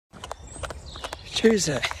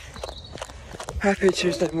Tuesday. Happy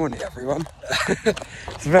Tuesday morning, everyone.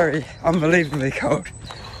 It's very unbelievably cold.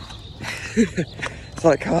 It's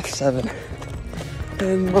like 7:30.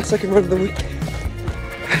 And my second run of the week.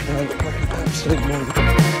 And I look like an absolute morning.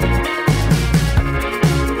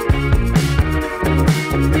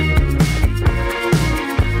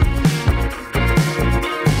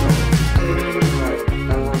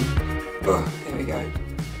 Here we go.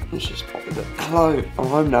 Let's just pop it. Hello, I'm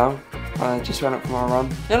home now. I just ran up for my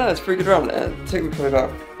run. Yeah, no, it's a pretty good run. It took me probably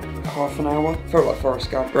about half an hour. Felt like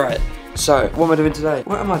Forrest Gump. Right, so what am I doing today?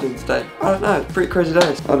 What am I doing today? I don't know. Pretty crazy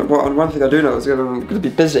days. And one thing I do know is I'm going to be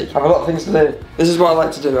busy. I have a lot of things to do. This is what I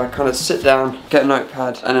like to do. I kind of sit down, get a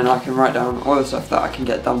notepad, and then I can write down all the stuff that I can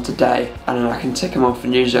get done today, and then I can tick them off,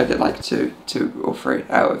 and usually I get like two or 3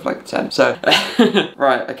 out of like 10. So,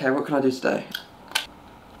 right, okay, what can I do today?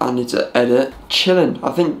 I need to edit. Chilling.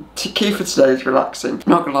 I think key for today is relaxing.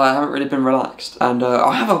 Not gonna lie, I haven't really been relaxed. And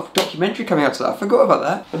I have a documentary coming out today. I forgot about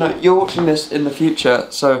that. But no, you're watching this in the future.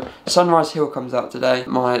 So Sunrise Hill comes out today.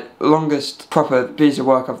 My longest proper piece of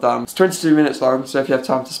work I've done. It's 22 minutes long, so if you have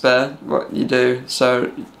time to spare, what you do.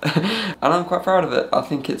 So, and I'm quite proud of it. I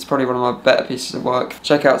think it's probably one of my better pieces of work.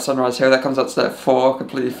 Check out Sunrise Hill. That comes out today at 4.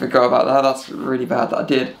 Completely forgot about that. That's really bad that I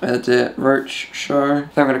did. Edit, Roach Show. I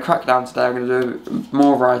think I'm gonna crack down today. I'm gonna do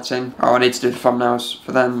more writing. Oh, I need to do the thumbnails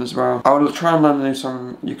for them as well. I will try and learn a new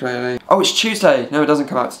song ukulele. Oh, it's Tuesday. No, it doesn't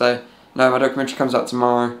come out today. No, my documentary comes out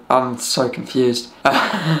tomorrow. I'm so confused.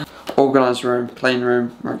 Organised room, plain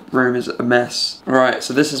room. My room is a mess. Right,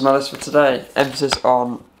 so this is my list for today. Emphasis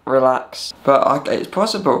on relax. But it's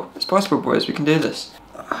possible. It's possible, boys. We can do this.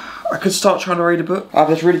 I could start trying to read a book. I have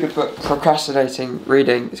this really good book, Procrastinating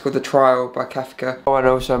Reading. It's called The Trial by Kafka. Oh, and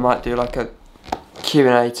also I might do like a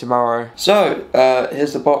Q&A tomorrow. So,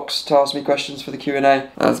 here's the box to ask me questions for the Q&A.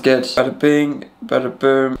 That's good. Bada bing, bada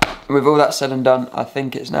boom. And with all that said and done, I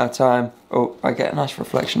think it's now time. Oh, I get a nice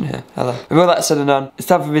reflection here. Hello. With all that said and done, it's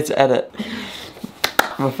time for me to edit.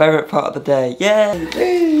 My favourite part of the day.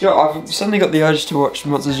 Yay! You know, I've suddenly got the urge to watch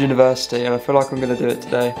Monsters University, and I feel like I'm going to do it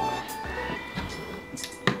today.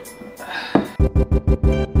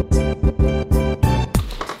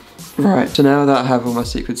 Right, so now that I have all my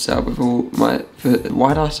sequence set up with all my why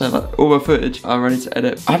did I say that? All my footage, I'm ready to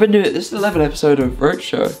edit. I've been doing it, this is the 11th episode of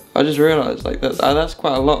Roadshow. I just realised, like, that's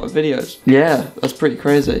quite a lot of videos. Yeah, that's pretty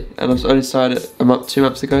crazy. And I've only started it 2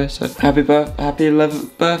 months ago, so happy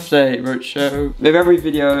 11th birthday, Roadshow. With every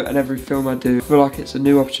video and every film I do, I feel like it's a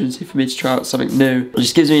new opportunity for me to try out something new. It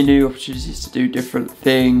just gives me new opportunities to do different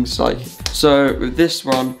things, like, so with this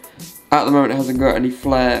one, at the moment it hasn't got any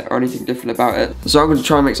flair or anything different about it. So I'm going to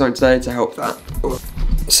try and make something today to help that.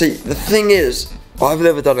 See, the thing is, I've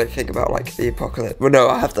never done anything about like the apocalypse. Well no,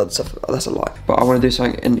 I have done stuff, that's a lie. But I want to do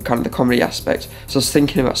something in kind of the comedy aspect. So I was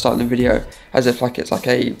thinking about starting the video as if like it's like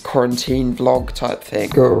a quarantine vlog type thing.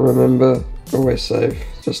 Gotta remember, always save,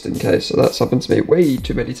 just in case. So that's happened to me way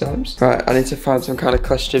too many times. Right, I need to find some kind of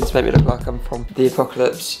costume to make me look like I'm from the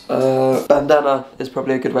apocalypse. Bandana is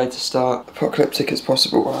probably a good way to start. Apocalyptic as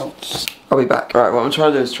possible. I'll be back. Right, what I'm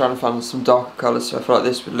trying to do is try and find some darker colours, so I feel like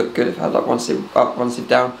this would look good if I had like one sleeve up, one sleeve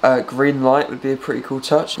down. Green light would be a pretty cool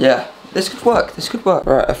touch. Yeah, this could work, this could work.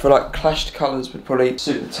 Right, I feel like clashed colours would probably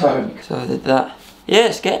suit the tone. So I did that. Yeah,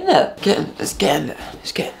 it's getting there. It's getting there.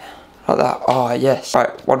 It's getting there. Like that. Oh, yes. Right,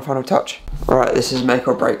 one final touch. Right, this is make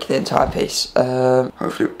or break the entire piece.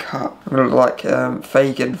 Hopefully it'll cut. I'm gonna look like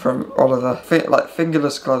Fagin from Oliver. Like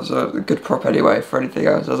fingerless gloves are a good prop anyway for anything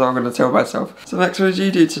else. That's what I'm gonna tell myself. So Max, what did you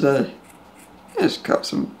do today? Just cut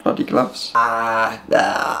some bloody gloves. They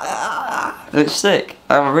look sick.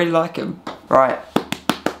 I really like them. Right.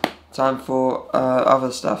 Time for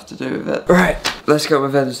other stuff to do with it. Right, let's go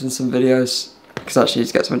with editing some videos. Because I actually need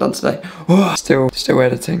to get something done today. Oh, still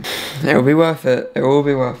editing. It'll be worth it. It will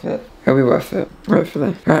be worth it. It'll be worth it.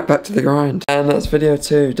 Hopefully. Right, back to the grind. And that's video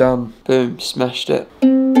 2 done. Boom, smashed it. I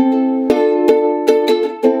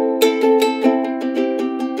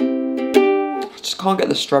just can't get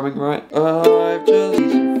the strumming right. I've just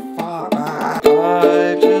had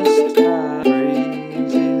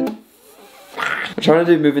crazy. I'm trying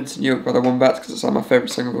to do Moving to New York by the Wombats because it's like my favourite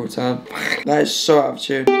song of all time. That is so out of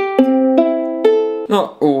tune.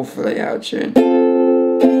 Not awfully out of tune.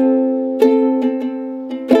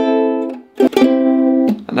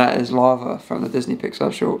 And that is Lava from the Disney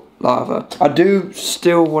Pixar short, Lava. I do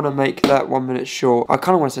still want to make that 1 minute short. I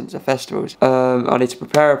kind of want to send it to festivals. I need to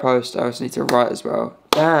prepare a post, I also need to write as well.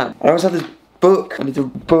 Damn. I also have this book. I need to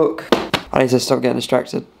book. I need to stop getting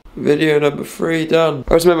distracted. Video number 3 done.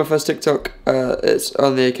 I also made my first TikTok. It's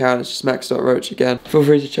on the account, it's just max.roach again. Feel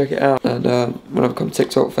free to check it out. And when I become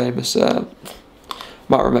TikTok famous,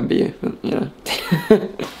 might remember you, but, you know.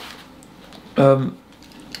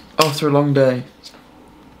 After a long day.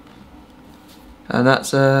 And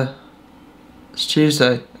that's it's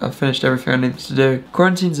Tuesday. I've finished everything I needed to do.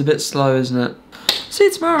 Quarantine's a bit slow, isn't it? See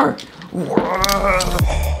you tomorrow.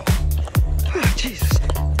 Oh, Jesus.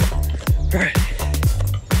 Right.